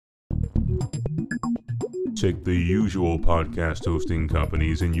Take the usual podcast hosting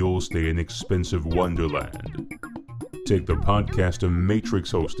companies and you'll stay in expensive wonderland. Take the podcast of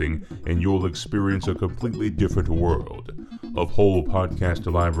Matrix hosting and you'll experience a completely different world of whole podcast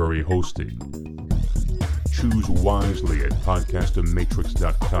library hosting. Choose wisely at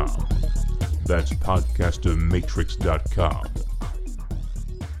podcastofmatrix.com. That's podcastofmatrix.com.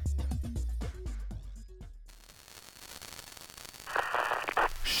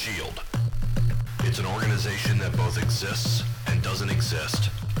 SHIELD. It's an organization that both exists and doesn't exist,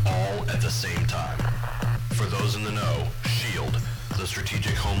 all at the same time. For those in the know, SHIELD, the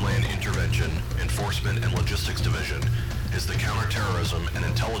Strategic Homeland Intervention, Enforcement and Logistics Division, is the counterterrorism and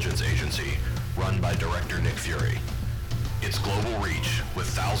intelligence agency run by Director Nick Fury. Its global reach, with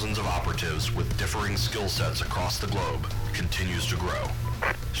thousands of operatives with differing skill sets across the globe, continues to grow.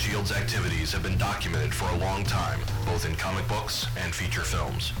 SHIELD's activities have been documented for a long time, both in comic books and feature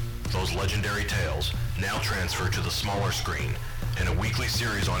films. Those legendary tales now transfer to the smaller screen in a weekly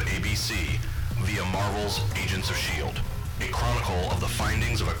series on ABC via Marvel's Agents of S.H.I.E.L.D., a chronicle of the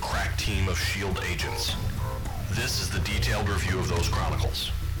findings of a crack team of S.H.I.E.L.D. agents. This is the detailed review of those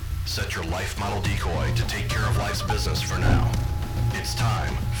chronicles. Set your life model decoy to take care of life's business for now. It's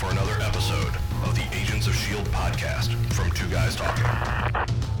time for another episode of the Agents of S.H.I.E.L.D. podcast from Two Guys Talking.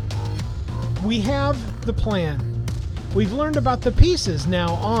 We have the plan. We've learned about the pieces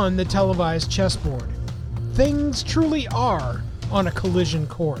now on the televised chessboard. Things truly are on a collision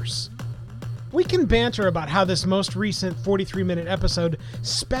course. We can banter about how this most recent 43-minute episode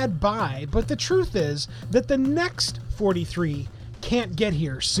sped by, but the truth is that the next 43 can't get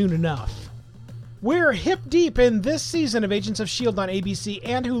here soon enough. We're hip deep in this season of Agents of S.H.I.E.L.D. on ABC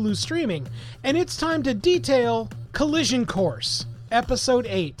and Hulu streaming, and it's time to detail Collision Course, Episode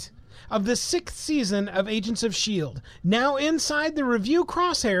 8 of the 6th season of Agents of S.H.I.E.L.D., now inside the review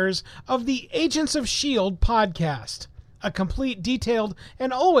crosshairs of the Agents of S.H.I.E.L.D. podcast. A complete, detailed,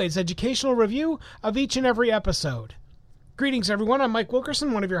 and always educational review of each and every episode. Greetings, everyone. I'm Mike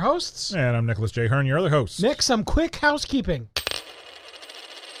Wilkerson, one of your hosts. And I'm Nicholas J. Hearn, your other host. Nick, some quick housekeeping.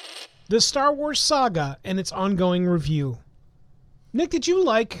 The Star Wars saga and its ongoing review. Nick, did you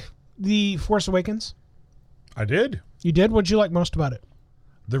like The Force Awakens? I did. You did? What did you like most about it?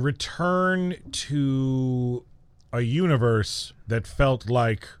 The return to a universe that felt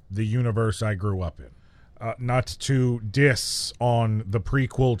like the universe I grew up in. Not to diss on the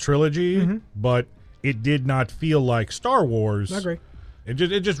prequel trilogy, but it did not feel like Star Wars. I agree. It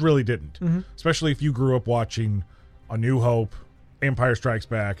just really didn't. Especially if you grew up watching A New Hope, Empire Strikes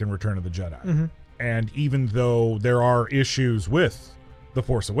Back, and Return of the Jedi. And even though there are issues with The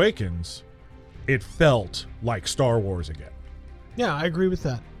Force Awakens, it felt like Star Wars again. Yeah, I agree with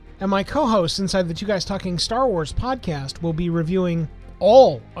that. And my co-host inside the Two Guys Talking Star Wars podcast will be reviewing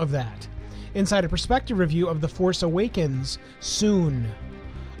all of that inside a perspective review of The Force Awakens soon.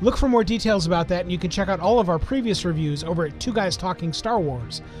 Look for more details about that, and you can check out all of our previous reviews over at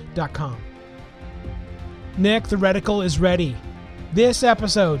twoguystalkingstarwars.com. Nick, the reticle is ready. This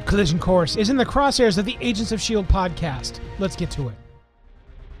episode, Collision Course, is in the crosshairs of the Agents of S.H.I.E.L.D. podcast. Let's get to it.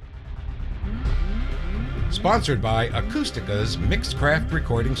 Sponsored by Acoustica's Mixedcraft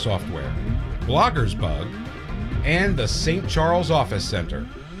recording software, Blogger's Bug, and the St. Charles Office Center.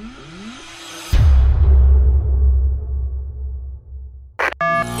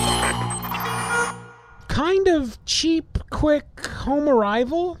 Kind of cheap, quick home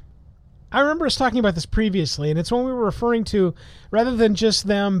arrival. I remember us talking about this previously, and it's when we were referring to, rather than just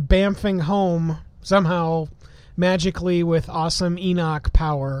them bamfing home somehow magically with awesome Enoch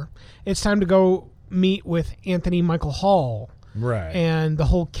power, it's time to go meet with Anthony Michael Hall. Right. And the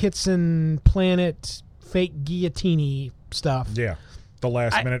whole Kitson Planet fake guillotine stuff. Yeah. The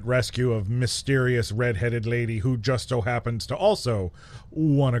last-minute rescue of mysterious red-headed lady who just so happens to also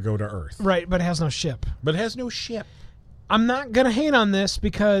want to go to Earth. Right, but has no ship. I'm not going to hate on this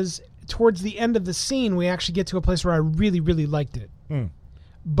because towards the end of the scene, we actually get to a place where I really, really liked it.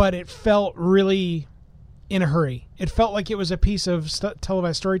 But it felt really in a hurry. It felt like it was a piece of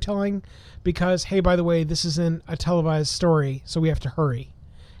televised storytelling because, hey, by the way, this isn't a televised story, so we have to hurry.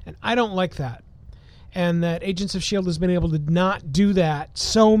 And I don't like that. And that Agents of S.H.I.E.L.D. has been able to not do that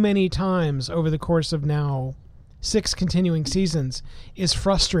so many times over the course of now 6 continuing seasons is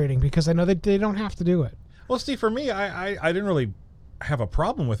frustrating because I know that they don't have to do it. Well, see, for me, I didn't really have a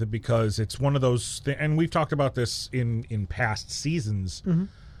problem with it because it's one of those and we've talked about this in past seasons.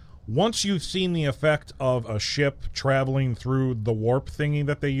 Once you've seen the effect of a ship traveling through the warp thingy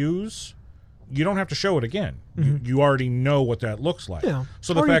that they use, you don't have to show it again. You already know what that looks like. Yeah.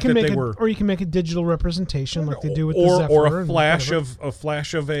 So the fact that they were, or you can make a digital representation like they do with the Zephyr, or a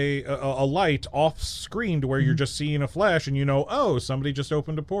flash of a light off screen to where you're just seeing a flash and you know, oh, somebody just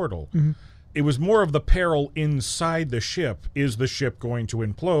opened a portal. It was more of the peril inside the ship. Is the ship going to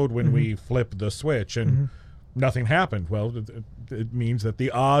implode when we flip the switch? And nothing happened. Well, it means that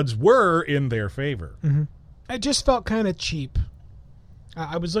the odds were in their favor. It just felt kind of cheap.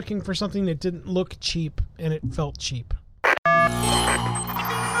 I was looking for something that didn't look cheap, and it felt cheap.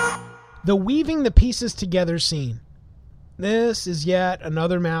 The weaving the pieces together scene. This is yet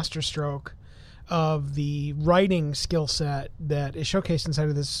another masterstroke of the writing skill set that is showcased inside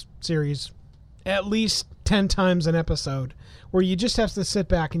of this series at least 10 times an episode, where you just have to sit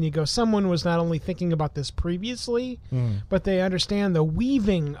back and you go, someone was not only thinking about this previously, but they understand the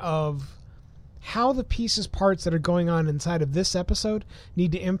weaving of how the pieces, parts that are going on inside of this episode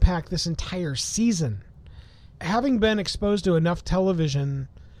need to impact this entire season. Having been exposed to enough television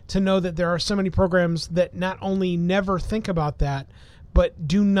to know that there are so many programs that not only never think about that, but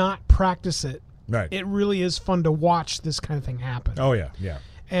do not practice it. Right. It really is fun to watch this kind of thing happen. Oh, yeah, yeah.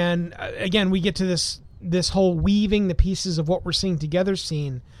 And again, we get to this whole weaving the pieces of what we're seeing together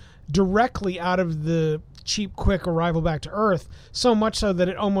scene directly out of the cheap, quick arrival back to Earth, so much so that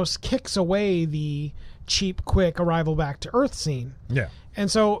it almost kicks away the cheap, quick arrival back to Earth scene. Yeah.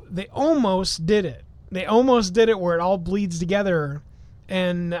 And so they almost did it. They almost did it where it all bleeds together,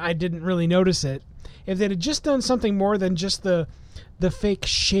 and I didn't really notice it. If they'd have just done something more than just the fake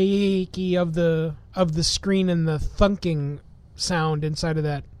shaky of the screen and the thunking sound inside of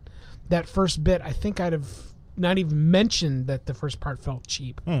that first bit, I think I'd have not even mentioned that the first part felt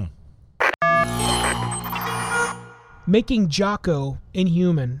cheap. Making Jocko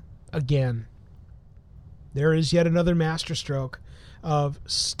inhuman again. There is yet another masterstroke of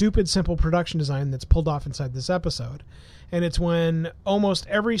stupid simple production design that's pulled off inside this episode. And it's when almost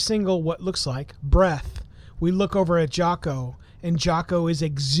every single what looks like breath, we look over at Jocko, and Jocko is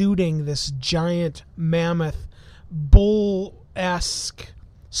exuding this giant mammoth bull-esque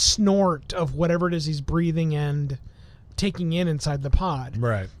snort of whatever it is he's breathing and taking in inside the pod.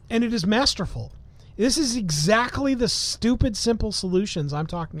 Right. And it is masterful. This is exactly the stupid, simple solutions I'm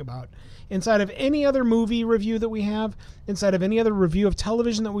talking about. Inside of any other movie review that we have, inside of any other review of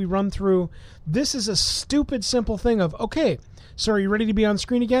television that we run through, this is a stupid, simple thing of, okay, so are you ready to be on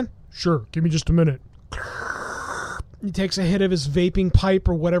screen again? Sure, give me just a minute. He takes a hit of his vaping pipe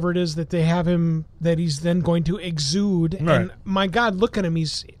or whatever it is that they have him, that he's then going to exude. Right. And my God, look at him.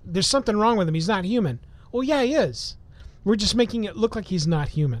 There's something wrong with him. He's not human. Well, yeah, he is. We're just making it look like he's not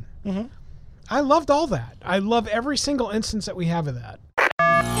human. I loved all that. I love every single instance that we have of that.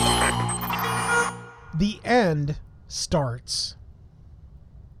 The end starts.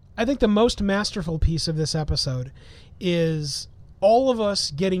 I think the most masterful piece of this episode is all of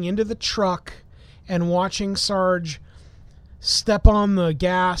us getting into the truck and watching Sarge step on the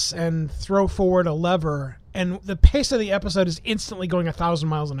gas and throw forward a lever, and the pace of the episode is instantly going 1,000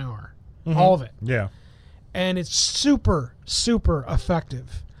 miles an hour. All of it. Yeah. And it's super, super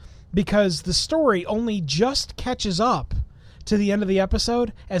effective because the story only just catches up to the end of the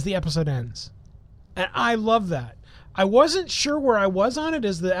episode as the episode ends. And I love that. I wasn't sure where I was on it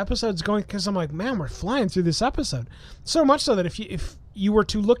as the episode's going, because I'm like, man, we're flying through this episode. So much so that if you were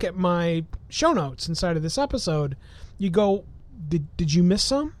to look at my show notes inside of this episode, you go, did you miss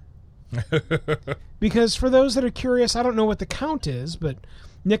some? Because for those that are curious, I don't know what the count is, but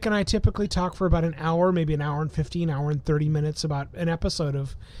Nick and I typically talk for about an hour, maybe an hour and 15, hour and 30 minutes about an episode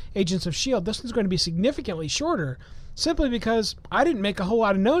of Agents of S.H.I.E.L.D. This one's going to be significantly shorter, simply because I didn't make a whole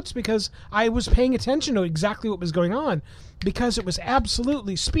lot of notes because I was paying attention to exactly what was going on, because it was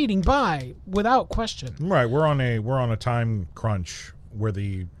absolutely speeding by without question. Right. We're on a time crunch where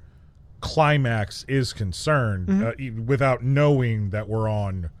the climax is concerned, without knowing that we're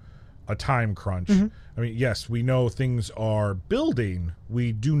on a time crunch. I mean, yes, we know things are building.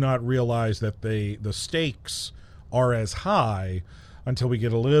 We do not realize that the stakes are as high until we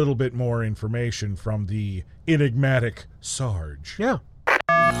get a little bit more information from the enigmatic Sarge. Yeah.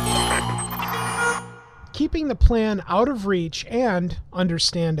 Keeping the plan out of reach and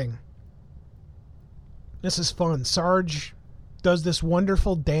understanding. This is fun. Sarge does this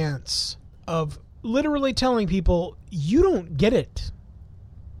wonderful dance of literally telling people, you don't get it.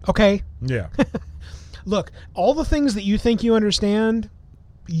 Okay? Yeah. Look, all the things that you think you understand,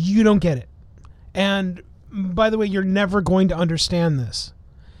 you don't get it. And by the way, you're never going to understand this.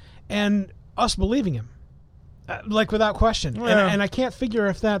 And us believing him. Like, without question. Yeah. And I can't figure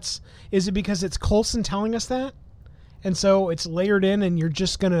if is it because it's Coulson telling us that? And so it's layered in, and you're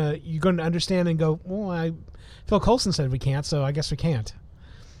going to understand and go, well, Phil Coulson said we can't, so I guess we can't.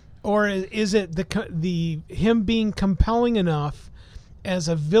 Or is it the him being compelling enough as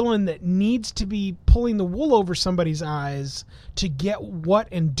a villain that needs to be pulling the wool over somebody's eyes to get what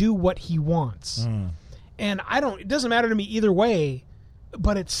and do what he wants? And it doesn't matter to me either way,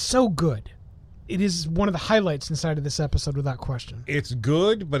 but it's so good. It is one of the highlights inside of this episode without question. It's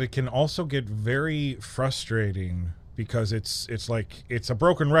good, but it can also get very frustrating because it's like it's a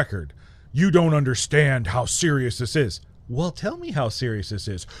broken record. You don't understand how serious this is. Well, tell me how serious this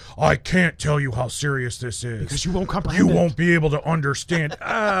is. I can't tell you how serious this is. Because you won't comprehend You won't be able to understand.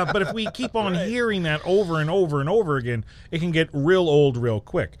 But if we keep on hearing that over and over and over again, it can get real old real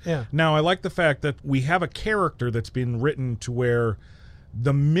quick. Yeah. Now, I like the fact that we have a character that's been written to where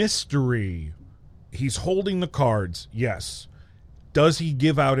the mystery, he's holding the cards, yes. Does he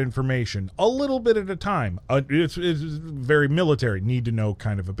give out information? A little bit at a time. It's very military, need to know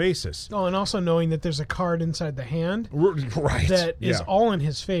kind of a basis. Oh, and also knowing that there's a card inside the hand Right. that is all in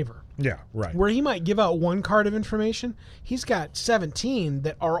his favor. Yeah, right. Where he might give out one card of information, he's got 17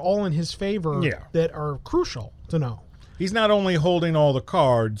 that are all in his favor that are crucial to know. He's not only holding all the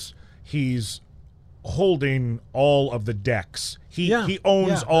cards, he's holding all of the decks. He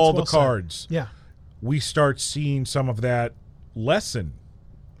owns all the cards. Yeah. We start seeing some of that lesson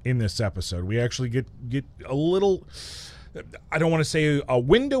in this episode. We actually get a little, I don't want to say a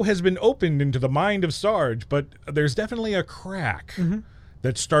window has been opened into the mind of Sarge, but there's definitely a crack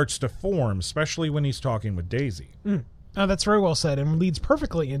that starts to form, especially when he's talking with Daisy. Oh, that's very well said, and leads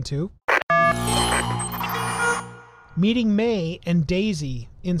perfectly into meeting May and Daisy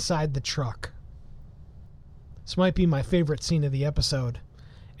inside the truck. This might be my favorite scene of the episode,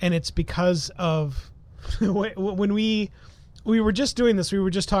 and it's because of when we were just doing this, we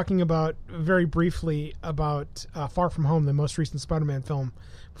were just talking about, very briefly, about Far From Home, the most recent Spider-Man film,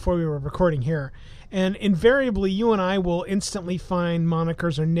 before we were recording here. And invariably, you and I will instantly find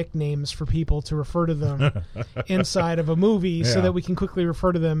monikers or nicknames for people to refer to them inside of a movie so that we can quickly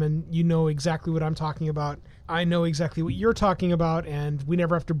refer to them, and you know exactly what I'm talking about. I know exactly what you're talking about, and we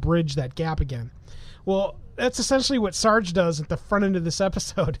never have to bridge that gap again. Well, that's essentially what Sarge does at the front end of this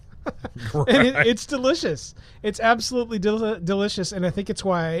episode. Right. And it's delicious. It's absolutely delicious, and I think it's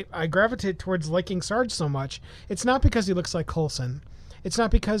why I gravitate towards liking Sarge so much. It's not because he looks like Coulson. It's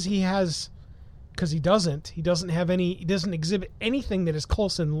not because he doesn't exhibit anything that is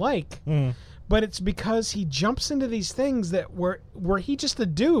Coulson-like. But it's because he jumps into these things that were he just a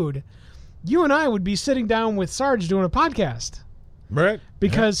dude, you and I would be sitting down with Sarge doing a podcast. Right.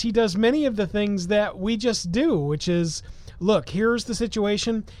 Because he does many of the things that we just do, which is, look, here's the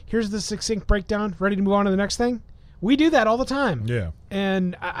situation, here's the succinct breakdown, ready to move on to the next thing. We do that all the time. Yeah.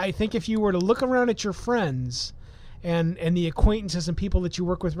 And I think if you were to look around at your friends and the acquaintances and people that you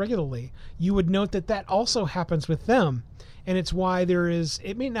work with regularly, you would note that also happens with them. And it's why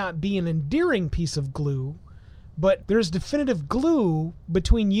it may not be an endearing piece of glue, but there's definitive glue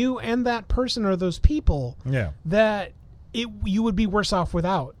between you and that person or those people that you would be worse off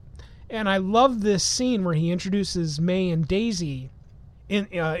without. And I love this scene where he introduces May and Daisy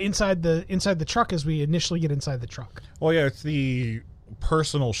inside the truck as we initially get inside the truck. Well, yeah, it's the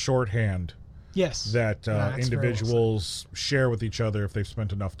personal shorthand that individuals share with each other if they've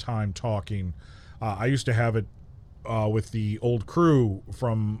spent enough time talking. I used to have it with the old crew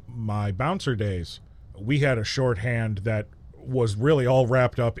from my bouncer days. We had a shorthand that was really all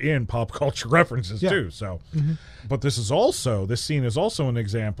wrapped up in pop culture references too. So, but this scene is also an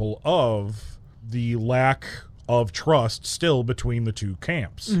example of the lack of trust still between the two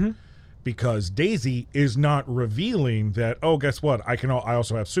camps, because Daisy is not revealing that, oh, guess what? I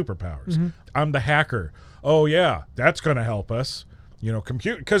also have superpowers. I'm the hacker. Oh yeah, that's going to help us. You know,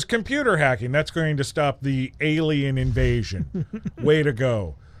 because computer hacking, that's going to stop the alien invasion. Way to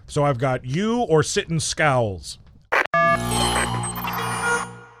go. So I've got you or sit in scowls.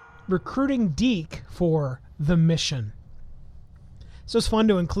 Recruiting Deke for the mission. So it's fun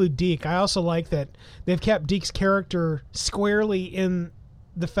to include Deke. I also like that they've kept Deke's character squarely in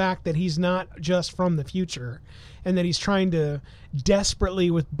the fact that he's not just from the future, and that he's trying to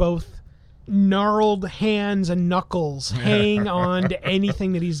desperately, with both gnarled hands and knuckles, hang on to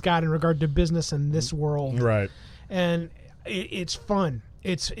anything that he's got in regard to business in this world. Right. And it's fun.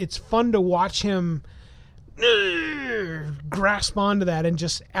 It's fun to watch him grasp onto that and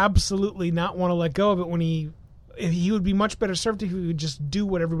just absolutely not want to let go of it, when he would be much better served if he would just do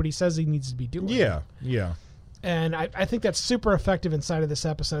what everybody says he needs to be doing. Yeah. And I think that's super effective inside of this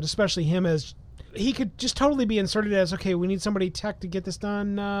episode, especially him, as he could just totally be inserted as, okay, we need somebody tech to get this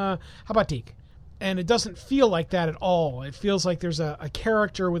done. How about Deke? And it doesn't feel like that at all. It feels like there's a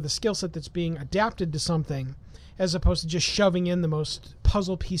character with a skill set that's being adapted to something, as opposed to just shoving in the most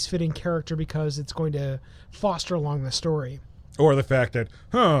puzzle piece fitting character because it's going to foster along the story. Or the fact that,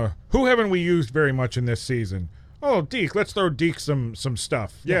 who haven't we used very much in this season? Oh, Deke, let's throw Deke some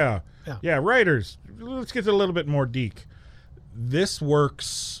stuff. Yeah, writers, let's get a little bit more Deke. This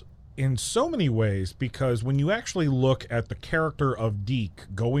works in so many ways because when you actually look at the character of Deke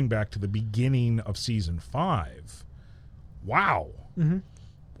going back to the beginning of season 5, wow. Mm-hmm.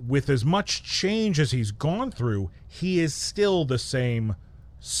 With as much change as he's gone through, he is still the same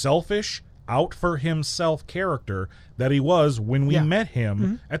selfish, out for himself character that he was when we met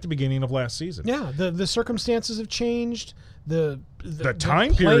him at the beginning of last season. Yeah, the circumstances have changed. The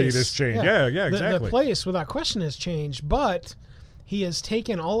time period has changed. Yeah, exactly. The place, without question, has changed, but he has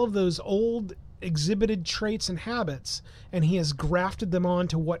taken all of those old exhibited traits and habits, and he has grafted them on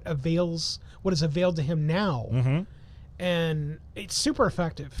to what is availed to him now. Mm-hmm. And it's super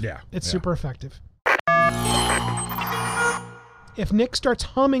effective. Yeah. It's super effective. If Nick starts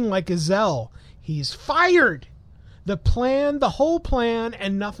humming like Gazelle, he's fired. The plan, the whole plan,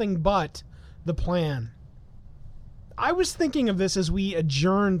 and nothing but the plan. I was thinking of this as we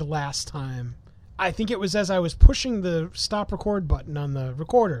adjourned last time. I think it was as I was pushing the stop record button on the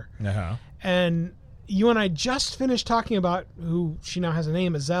recorder. Uh-huh. And you and I just finished talking about who she now has a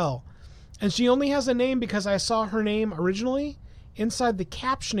name, Azelle. And she only has a name because I saw her name originally inside the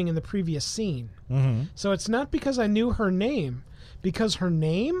captioning in the previous scene. Mm-hmm. So it's not because I knew her name, because her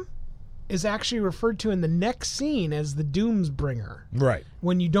name is actually referred to in the next scene as the Doomsbringer. Right.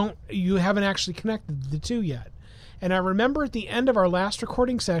 When you haven't actually connected the two yet. And I remember at the end of our last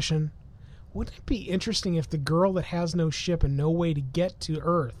recording session, wouldn't it be interesting if the girl that has no ship and no way to get to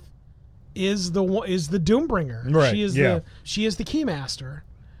Earth is the Doombringer? Right. She is the Keymaster.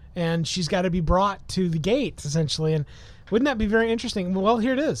 And she's got to be brought to the gate, essentially. And wouldn't that be very interesting? Well,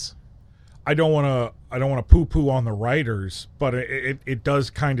 here it is. I don't want to poo-poo on the writers, but it does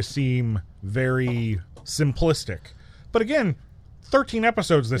kind of seem very simplistic. But again, 13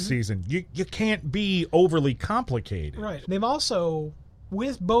 episodes this season. You can't be overly complicated. Right. They've also,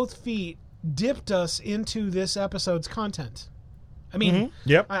 with both feet, dipped us into this episode's content. I mean,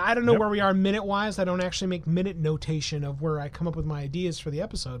 I don't know where we are minute-wise. I don't actually make minute notation of where I come up with my ideas for the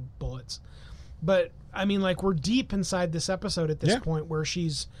episode bullets. But, I mean, like, we're deep inside this episode at this point where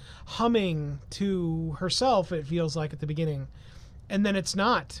she's humming to herself, it feels like, at the beginning. And then it's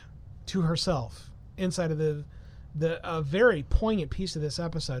not to herself inside of the very poignant piece of this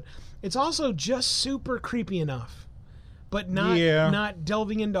episode. It's also just super creepy enough, but not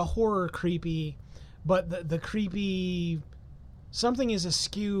delving into horror creepy, but the creepy... Something is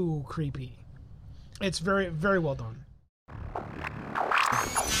askew creepy. It's very, very well done.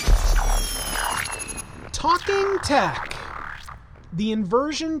 Talking tech. The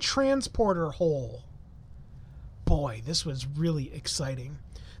inversion transporter hole. Boy, this was really exciting.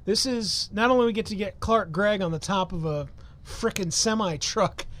 This is, not only we get to get Clark Gregg on the top of a frickin'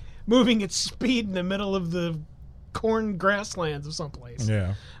 semi-truck moving at speed in the middle of the corn grasslands of someplace.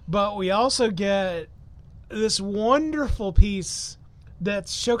 Yeah. But we also get this wonderful piece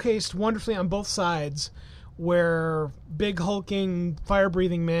that's showcased wonderfully on both sides, where big hulking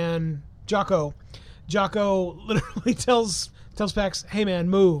fire-breathing man Jocko literally tells Pax, "Hey man,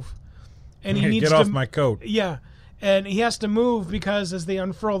 move," and he needs get off my coat. Yeah, and he has to move because as they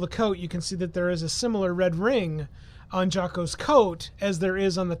unfurl the coat, you can see that there is a similar red ring on Jocko's coat as there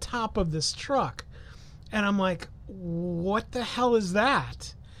is on the top of this truck, and I'm like, what the hell is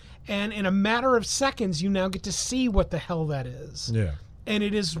that? And in a matter of seconds, you now get to see what the hell that is. Yeah. And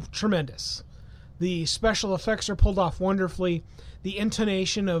it is tremendous. The special effects are pulled off wonderfully. The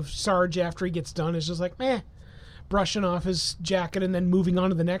intonation of Sarge after he gets done is just like, meh, brushing off his jacket and then moving on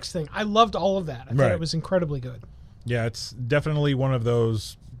to the next thing. I loved all of that. I thought it was incredibly good. Yeah, it's definitely one of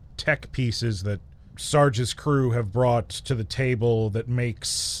those tech pieces that Sarge's crew have brought to the table that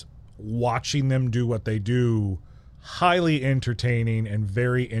makes watching them do what they do highly entertaining and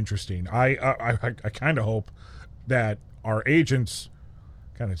very interesting. I kind of hope that our agents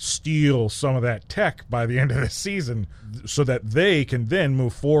kind of steal some of that tech by the end of the season so that they can then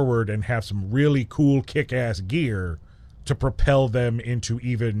move forward and have some really cool kick-ass gear to propel them into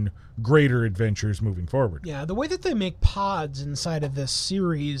even greater adventures moving forward. Yeah, the way that they make pods inside of this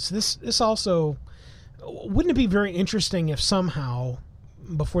series, this also, wouldn't it be very interesting if somehow,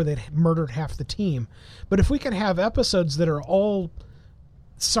 before they'd murdered half the team, but if we could have episodes that are all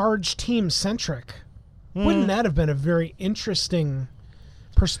Sarge team centric, wouldn't that have been a very interesting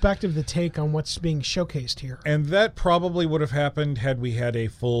perspective to take on what's being showcased here. And that probably would have happened had we had a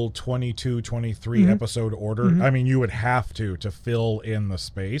full 22, 23 episode order. I mean, you would have to fill in the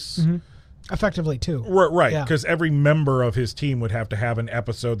space. Effectively, too. Right, Yeah. because every member of his team would have to have an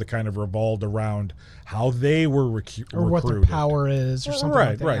episode that kind of revolved around how they were recruited. Or what their power is, or something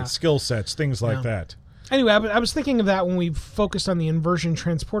like that. Right, yeah. skill sets, things like that. Anyway, I was thinking of that when we focused on the inversion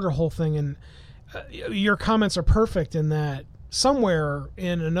transporter whole thing, and your comments are perfect in that somewhere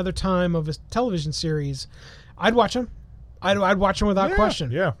in another time of a television series, I'd watch them. I'd watch them without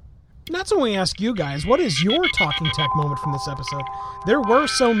question. Yeah. And that's when we ask you guys, what is your talking tech moment from this episode? There were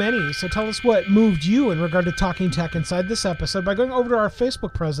so many, so tell us what moved you in regard to talking tech inside this episode by going over to our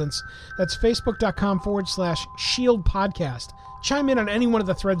Facebook presence. That's facebook.com/Shield Podcast. Chime in on any one of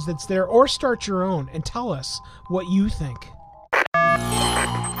the threads that's there, or start your own and tell us what you think.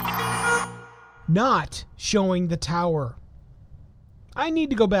 Not showing the tower. I need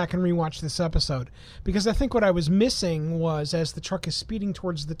to go back and rewatch this episode because I think what I was missing was, as the truck is speeding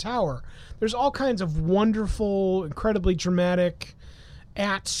towards the tower, there's all kinds of wonderful, incredibly dramatic,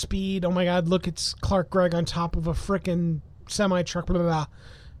 at speed, oh my God, look, it's Clark Gregg on top of a frickin' semi-truck, blah, blah, blah.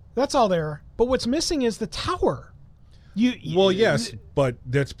 That's all there. But what's missing is the tower. Well, yes, but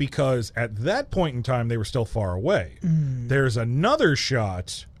that's because at that point in time, they were still far away. There's another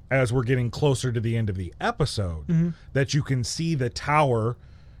shot as we're getting closer to the end of the episode that you can see the tower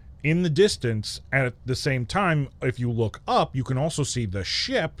in the distance. At the same time, if you look up, you can also see the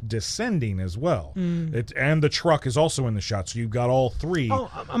ship descending as well. And the truck is also in the shot, so you've got all three. Oh,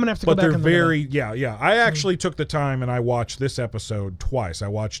 I'm going to have to go back they're and look at very, yeah. I actually took the time and I watched this episode twice. I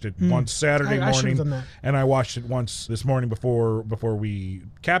watched it once Saturday I should have done morning, that. and I watched it once this morning before we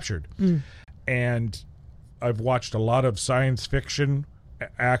captured. And I've watched a lot of science fiction,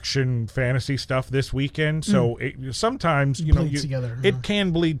 action, fantasy stuff this weekend, so sometimes Bleeds together, it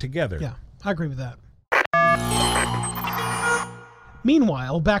can bleed together. Yeah, I agree with that.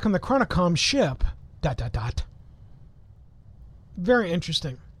 Meanwhile, back on the Chronicom ship, ... Very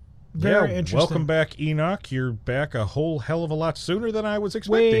interesting. Very interesting. Welcome back, Enoch. You're back a whole hell of a lot sooner than I was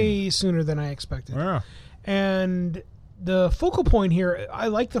expecting. Way sooner than I expected. Yeah. And the focal point here, I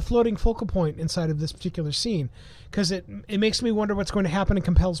like the floating focal point inside of this particular scene because it makes me wonder what's going to happen and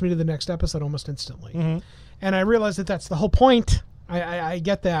compels me to the next episode almost instantly. And I realize that that's the whole point. I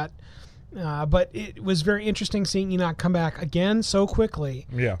get that. But it was very interesting seeing Enoch come back again so quickly.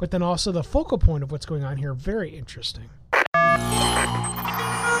 Yeah. But then also the focal point of what's going on here, very interesting.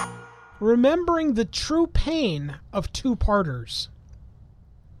 Remembering the true pain of two-parters.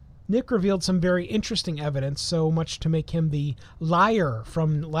 Nick revealed some very interesting evidence, so much to make him the liar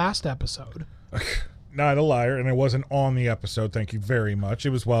from last episode. Not a liar, and I wasn't on the episode, thank you very much.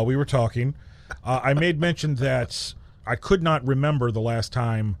 It was while we were talking. I made mention that I could not remember the last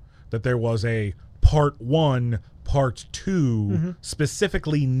time that there was a part 1, part 2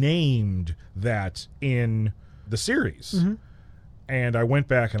 specifically named that in the series. And I went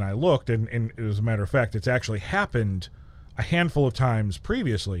back and I looked, and as a matter of fact, it's actually happened a handful of times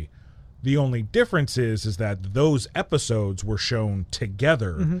previously. The only difference is that those episodes were shown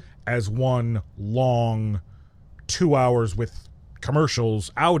together as one long 2 hours with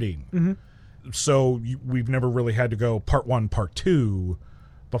commercials outing. So we've never really had to go part 1, part 2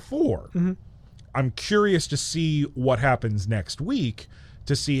 before. I'm curious to see what happens next week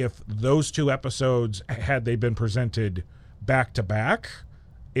to see if those 2 episodes, had they been presented back to back,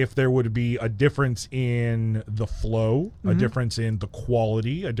 if there would be a difference in the flow, a difference in the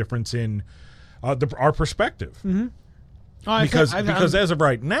quality, a difference in our perspective. Because as of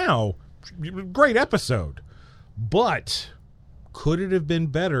right now, great episode. But could it have been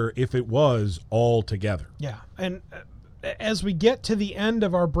better if it was all together? Yeah. And as we get to the end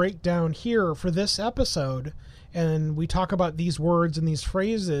of our breakdown here for this episode, and we talk about these words and these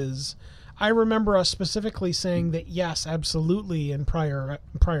phrases, I remember us specifically saying that yes, absolutely, in prior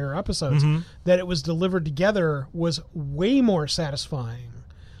episodes, that it was delivered together was way more satisfying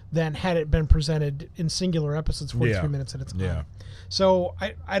than had it been presented in singular episodes, 43 minutes at a time. Yeah. So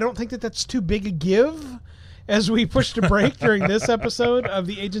I don't think that that's too big a give as we push to break during this episode of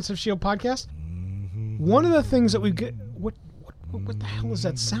the Agents of S.H.I.E.L.D. podcast. One of the things that we get... What the hell is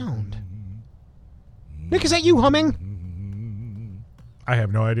that sound? Nick, is that you humming? I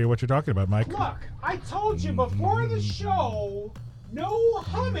have no idea what you're talking about, Mike. Look, I told you before the show, no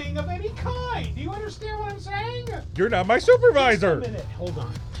humming of any kind. Do you understand what I'm saying? You're not my supervisor. Just a minute. Hold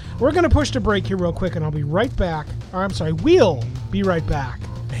on. We're going to push to break here real quick, and I'll be right back. Or I'm sorry, we'll be right back.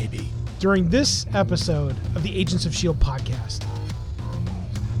 Maybe. During this episode of the Agents of S.H.I.E.L.D. podcast.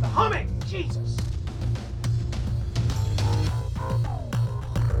 The humming! Jesus!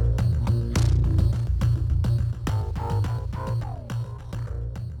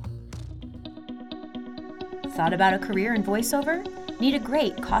 Thought about a career in voiceover? Need a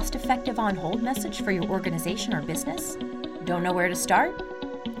great, cost-effective on-hold message for your organization or business? Don't know where to start?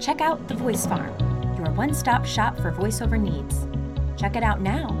 Check out The Voice Farm, your one-stop shop for voiceover needs. Check it out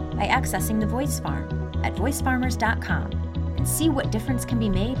now by accessing The Voice Farm at voicefarmers.com and see what difference can be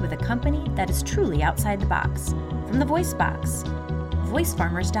made with a company that is truly outside the box. From the Voice Box,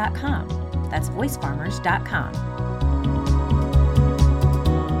 voicefarmers.com. That's voicefarmers.com.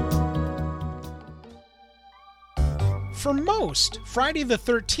 For most, Friday the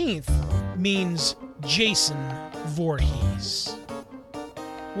 13th means Jason Voorhees.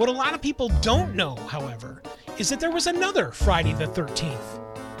 What a lot of people don't know, however, is that there was another Friday the 13th,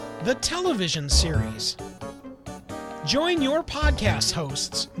 the television series. Join your podcast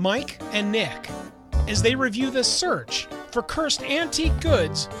hosts, Mike and Nick, as they review the search for cursed antique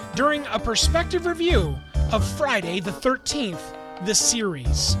goods during a perspective review of Friday the 13th, the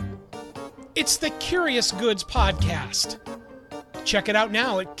series. It's the Curious Goods Podcast. Check it out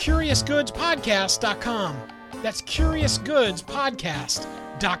now at CuriousGoodsPodcast.com. That's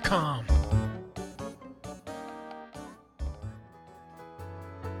CuriousGoodsPodcast.com.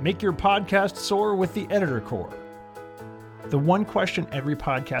 Make your podcast soar with the Editor Core. The one question every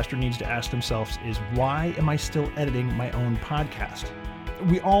podcaster needs to ask themselves is, why am I still editing my own podcast?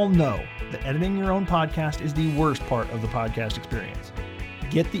 We all know that editing your own podcast is the worst part of the podcast experience.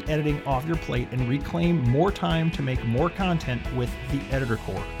 Get the editing off your plate and reclaim more time to make more content with the Editor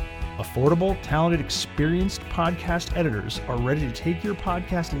Core. Affordable, talented, experienced podcast editors are ready to take your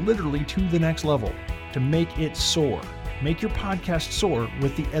podcast literally to the next level, to make it soar. Make your podcast soar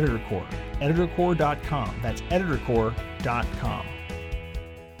with the Editor Core. EditorCore.com. That's EditorCore.com.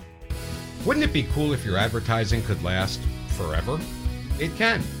 Wouldn't it be cool if your advertising could last forever? It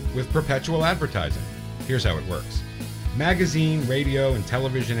can, with perpetual advertising. Here's how it works. Magazine, radio, and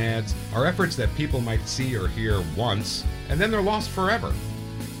television ads are efforts that people might see or hear once, and then they're lost forever.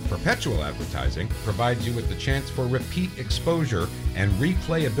 Perpetual advertising provides you with the chance for repeat exposure and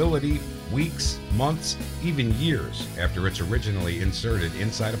replayability weeks, months, even years after it's originally inserted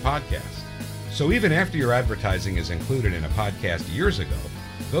inside a podcast. So even after your advertising is included in a podcast years ago,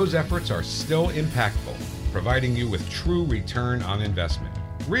 those efforts are still impactful, providing you with true return on investment.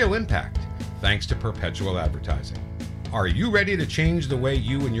 Real impact, thanks to perpetual advertising. Are you ready to change the way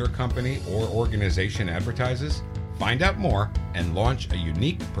you and your company or organization advertises? Find out more and launch a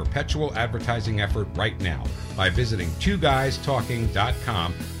unique perpetual advertising effort right now by visiting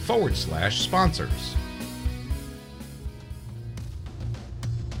twoguystalking.com/sponsors.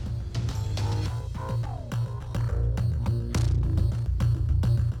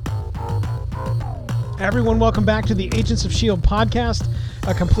 Everyone, welcome back to the Agents of S.H.I.E.L.D. podcast,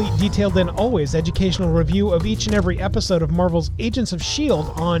 a complete, detailed, and always educational review of each and every episode of Marvel's Agents of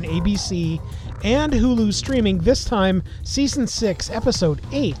S.H.I.E.L.D. on ABC and Hulu streaming, this time Season 6, Episode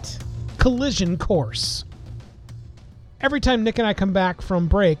 8, Collision Course. Every time Nick and I come back from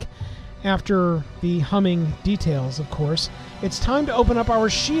break, after the humming details, of course, it's time to open up our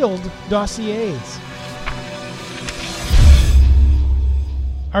S.H.I.E.L.D. dossiers.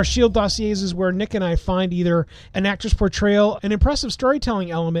 Our S.H.I.E.L.D. dossiers is where Nick and I find either an actor's portrayal, an impressive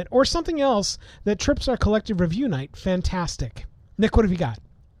storytelling element, or something else that trips our collective review night fantastic. Nick, what have you got?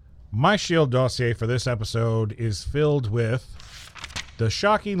 My S.H.I.E.L.D. dossier for this episode is filled with the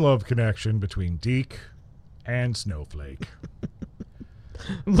shocking love connection between Deke and Snowflake.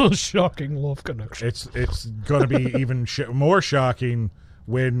 The shocking love connection. It's going to be even more shocking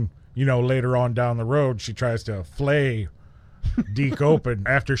when, later on down the road, she tries to flay Deke open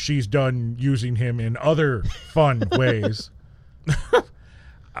after she's done using him in other fun ways.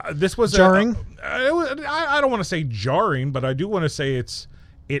 This was jarring. I don't want to say jarring, but I do want to say it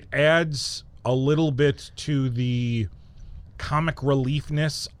adds a little bit to the comic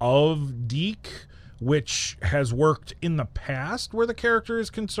reliefness of Deke, which has worked in the past where the character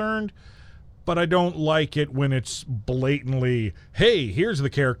is concerned. But I don't like it when it's blatantly, hey, here's the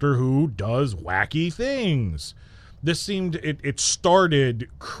character who does wacky things. This seemed, it started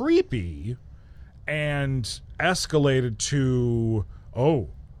creepy and escalated to, oh,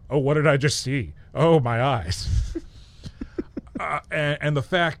 what did I just see? Oh, my eyes. And the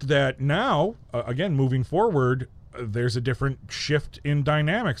fact that now, again, moving forward, there's a different shift in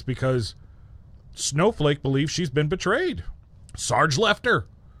dynamics because Snowflake believes she's been betrayed. Sarge left her.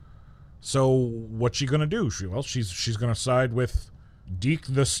 So what's she going to do? She's going to side with Deke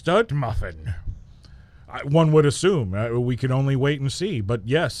the Stud Muffin. One would assume. We can only wait and see. But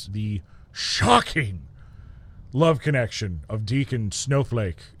yes, the shocking love connection of Deke and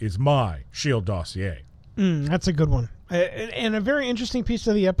Snowflake is my S.H.I.E.L.D. dossier. That's a good one. And a very interesting piece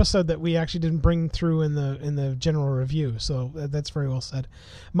of the episode that we actually didn't bring through in the general review. So that's very well said.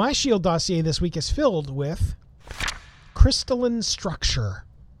 My S.H.I.E.L.D. dossier this week is filled with crystalline structure.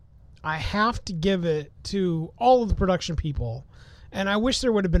 I have to give it to all of the production people, and I wish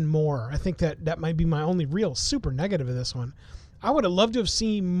there would have been more. I think that might be my only real super negative of this one. I would have loved to have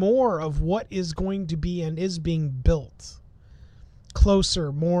seen more of what is going to be and is being built.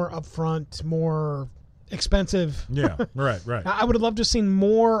 Closer, more upfront, more expensive. Yeah, right. I would have loved to have seen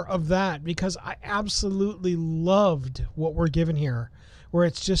more of that, because I absolutely loved what we're given here, where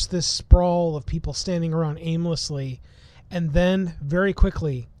it's just this sprawl of people standing around aimlessly, and then very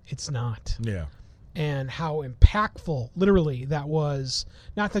quickly it's not. Yeah. And how impactful, literally, that was,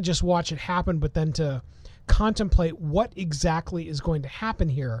 not to just watch it happen, but then to contemplate what exactly is going to happen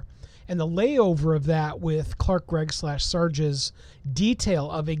here. And the layover of that with Clark Gregg / Sarge's detail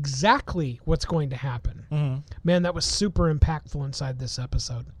of exactly what's going to happen. Mm-hmm. Man, that was super impactful inside this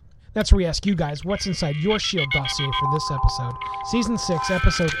episode. That's where we ask you guys, what's inside your S.H.I.E.L.D. dossier for this episode? Season 6,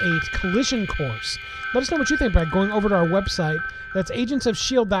 Episode 8, Collision Course. Let us know what you think by going over to our website. That's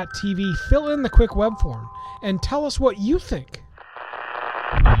agentsofshield.tv. Fill in the quick web form and tell us what you think.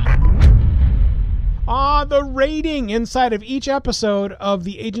 The rating inside of each episode of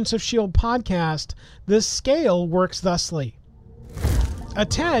the Agents of S.H.I.E.L.D. podcast. The scale works thusly. A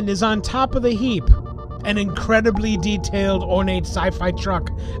 10 is on top of the heap. An incredibly detailed, ornate sci-fi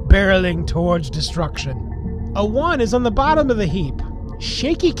truck barreling towards destruction. A 1 is on the bottom of the heap.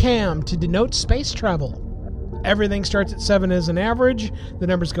 Shaky cam to denote space travel. Everything starts at 7 as an average. The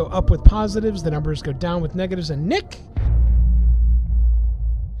numbers go up with positives. The numbers go down with negatives. And Nick,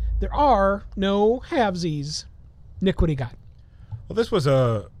 there are no halvesies. Nick, what do you got? Well, this was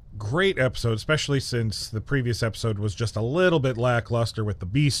a great episode, especially since the previous episode was just a little bit lackluster with the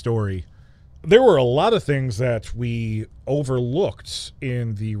B story. There were a lot of things that we overlooked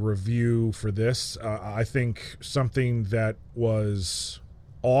in the review for this. I think something that was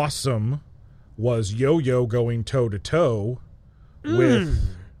awesome was Yo-Yo going toe-to-toe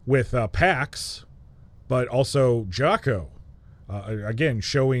with Pax, but also Jocko. Again,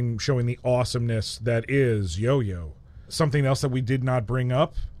 showing the awesomeness that is Yo-Yo. Something else that we did not bring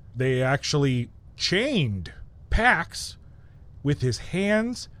up, they actually chained Pax with his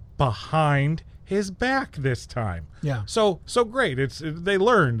hands behind his back this time. Yeah. So great. They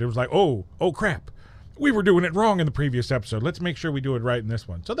learned. It was like, oh crap. We were doing it wrong in the previous episode. Let's make sure we do it right in this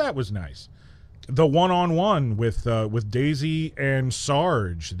one. So that was nice. The one-on-one with Daisy and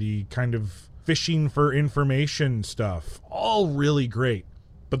Sarge, the kind of fishing for information stuff, all really great.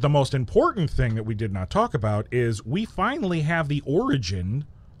 But the most important thing that we did not talk about is we finally have the origin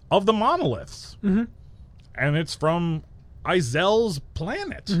of the monoliths. Mm-hmm. And it's from Izel's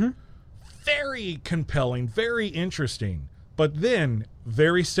planet. Mm-hmm. Very compelling, very interesting. But then,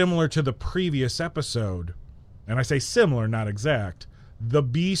 very similar to the previous episode, and I say similar, not exact, the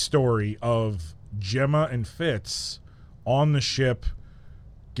B story of Gemma and Fitz on the ship,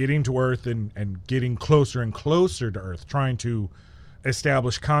 getting to Earth and getting closer and closer to Earth, trying to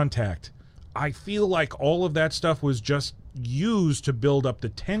establish contact. I feel like all of that stuff was just used to build up the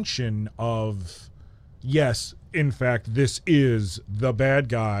tension of, yes, in fact, this is the bad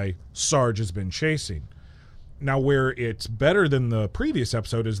guy Sarge has been chasing. Now, where it's better than the previous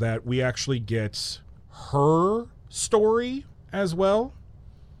episode is that we actually get her story as well.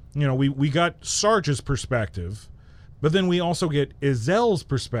 You know, we got Sarge's perspective, but then we also get Izel's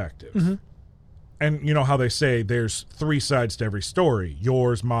perspective. Mm-hmm. And you know how they say there's 3 sides to every story,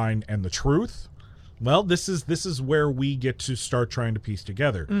 yours, mine, and the truth? Well, this is where we get to start trying to piece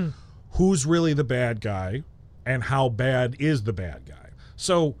together who's really the bad guy and how bad is the bad guy.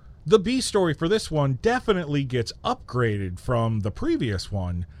 So the B story for this one definitely gets upgraded from the previous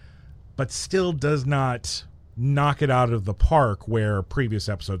one, but still does not knock it out of the park where previous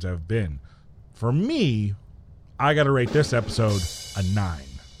episodes have been. For me, I got to rate this episode a 9.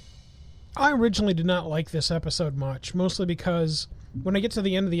 I originally did not like this episode much, mostly because when I get to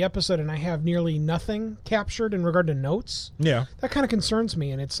the end of the episode and I have nearly nothing captured in regard to notes, yeah, that kind of concerns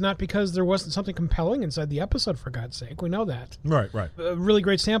me. And it's not because there wasn't something compelling inside the episode, for God's sake. We know that. Right. A really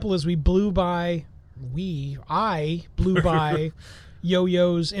great sample is I blew by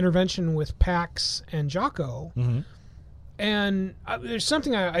Yo-Yo's intervention with Pax and Jocko. Mm-hmm. And there's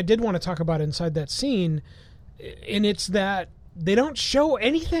something I did want to talk about inside that scene, and it's that they don't show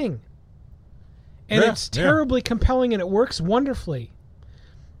anything. And it's terribly compelling, and it works wonderfully.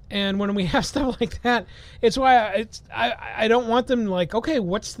 And when we have stuff like that, it's why I don't want them like, okay,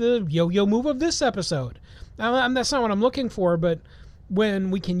 what's the Yo-Yo move of this episode? That's not what I'm looking for, but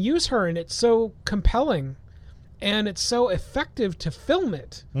when we can use her and it's so compelling, And it's so effective to film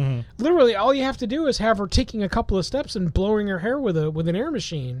it. Literally, all you have to do is have her taking a couple of steps and blowing her hair with an air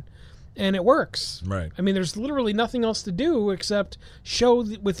machine, and it works. Right. I mean, there's literally nothing else to do except show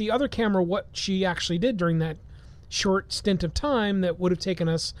with the other camera what she actually did during that short stint of time that would have taken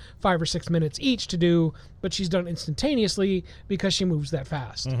us 5 or 6 minutes each to do, but she's done instantaneously because she moves that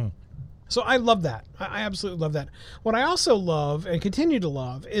fast. So I love that. I absolutely love that. What I also love and continue to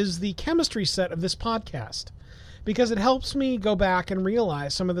love is the chemistry set of this podcast, because it helps me go back and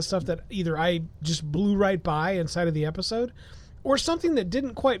realize some of the stuff that either I just blew right by inside of the episode, or something that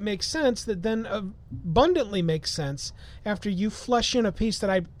didn't quite make sense that then abundantly makes sense after you flesh in a piece that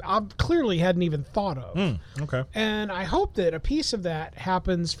I clearly hadn't even thought of. Okay. And I hope that a piece of that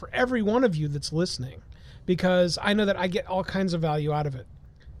happens for every one of you that's listening, because I know that I get all kinds of value out of it.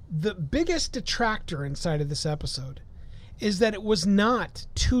 The biggest detractor inside of this episode is that it was not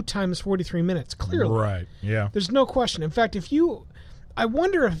 2 times 43 minutes, clearly. Right, yeah. There's no question. In fact, I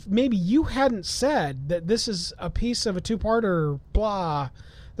wonder if maybe you hadn't said that this is a piece of a 2-parter, blah,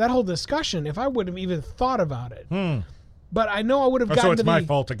 that whole discussion, if I would have even thought about it. But I know I would have gotten so it's to my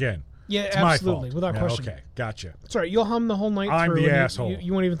fault again. Yeah, it's absolutely, my fault. without question. Okay, gotcha. Sorry, you'll hum the whole night I'm through. the and asshole.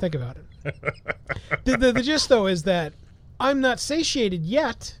 You won't even think about it. The gist, though, is that I'm not satiated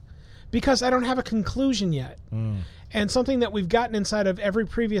yet because I don't have a conclusion yet. And something that we've gotten inside of every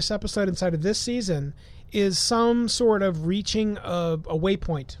previous episode inside of this season is some sort of reaching a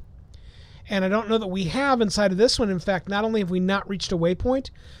waypoint. And I don't know that we have inside of this one. In fact, not only have we not reached a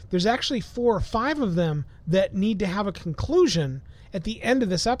waypoint, there's actually 4 or 5 of them that need to have a conclusion at the end of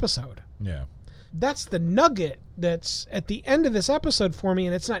this episode. Yeah. That's the nugget that's at the end of this episode for me,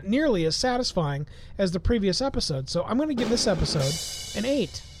 and it's not nearly as satisfying as the previous episode. So I'm going to give this episode an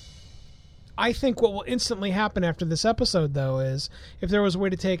 8. I think what will instantly happen after this episode, though, is if there was a way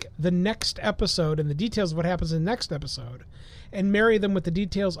to take the next episode and the details of what happens in the next episode and marry them with the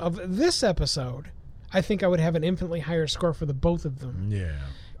details of this episode, I think I would have an infinitely higher score for the both of them. Yeah.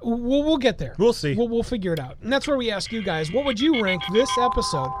 We'll get there. We'll see. We'll figure it out. And that's where we ask you guys, what would you rank this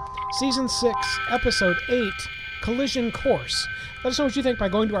episode, Season 6, Episode 8, Collision Course? Let us know what you think by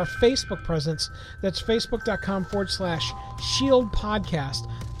going to our Facebook presence. That's facebook.com/Shield Podcast.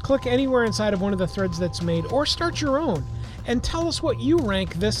 Click anywhere inside of one of the threads that's made, or start your own, and tell us what you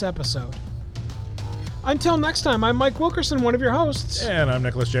rank this episode. Until next time, I'm Mike Wilkerson, one of your hosts. And I'm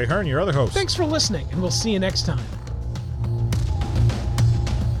Nicholas J. Hearn, your other host. Thanks for listening, and we'll see you next time.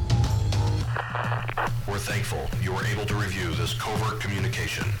 We're thankful you were able to review this covert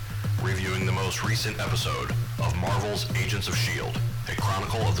communication, reviewing the most recent episode of Marvel's Agents of S.H.I.E.L.D., a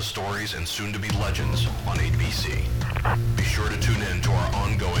chronicle of the stories and soon-to-be legends on ABC. Be sure to tune in to our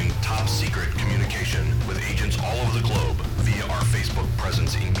ongoing top-secret communication with agents all over the globe via our Facebook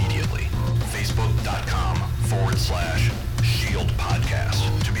presence immediately. Facebook.com/Shield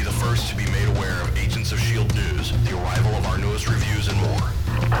Podcast to be the first to be made aware of Agents of S.H.I.E.L.D. news, the arrival of our newest reviews, and more.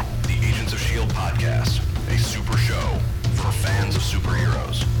 The Agents of S.H.I.E.L.D. Podcast, a super show for fans of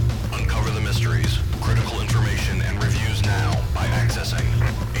superheroes. Uncover the mysteries, critical information, and reviews now by accessing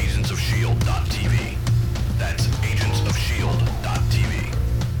agentsofshield.tv. That's agentsofshield.tv.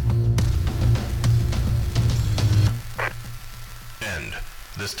 End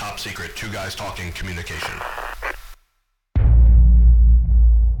this top secret 2 guys talking communication.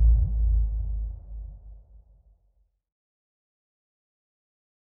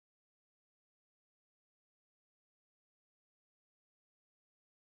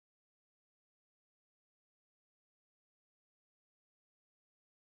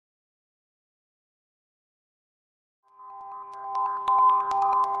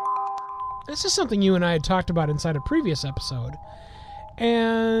 This is something you and I had talked about inside a previous episode,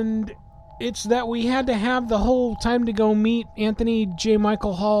 and it's that we had to have the whole time to go meet Anthony J.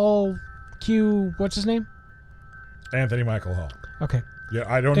 Michael Hall, Q, what's his name? Anthony Michael Hall. Okay. Yeah,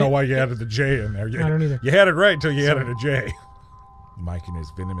 I don't know why you added the J in there. I don't either. You had it right until you added a J. Mike and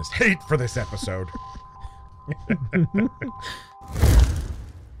his venomous hate for this episode.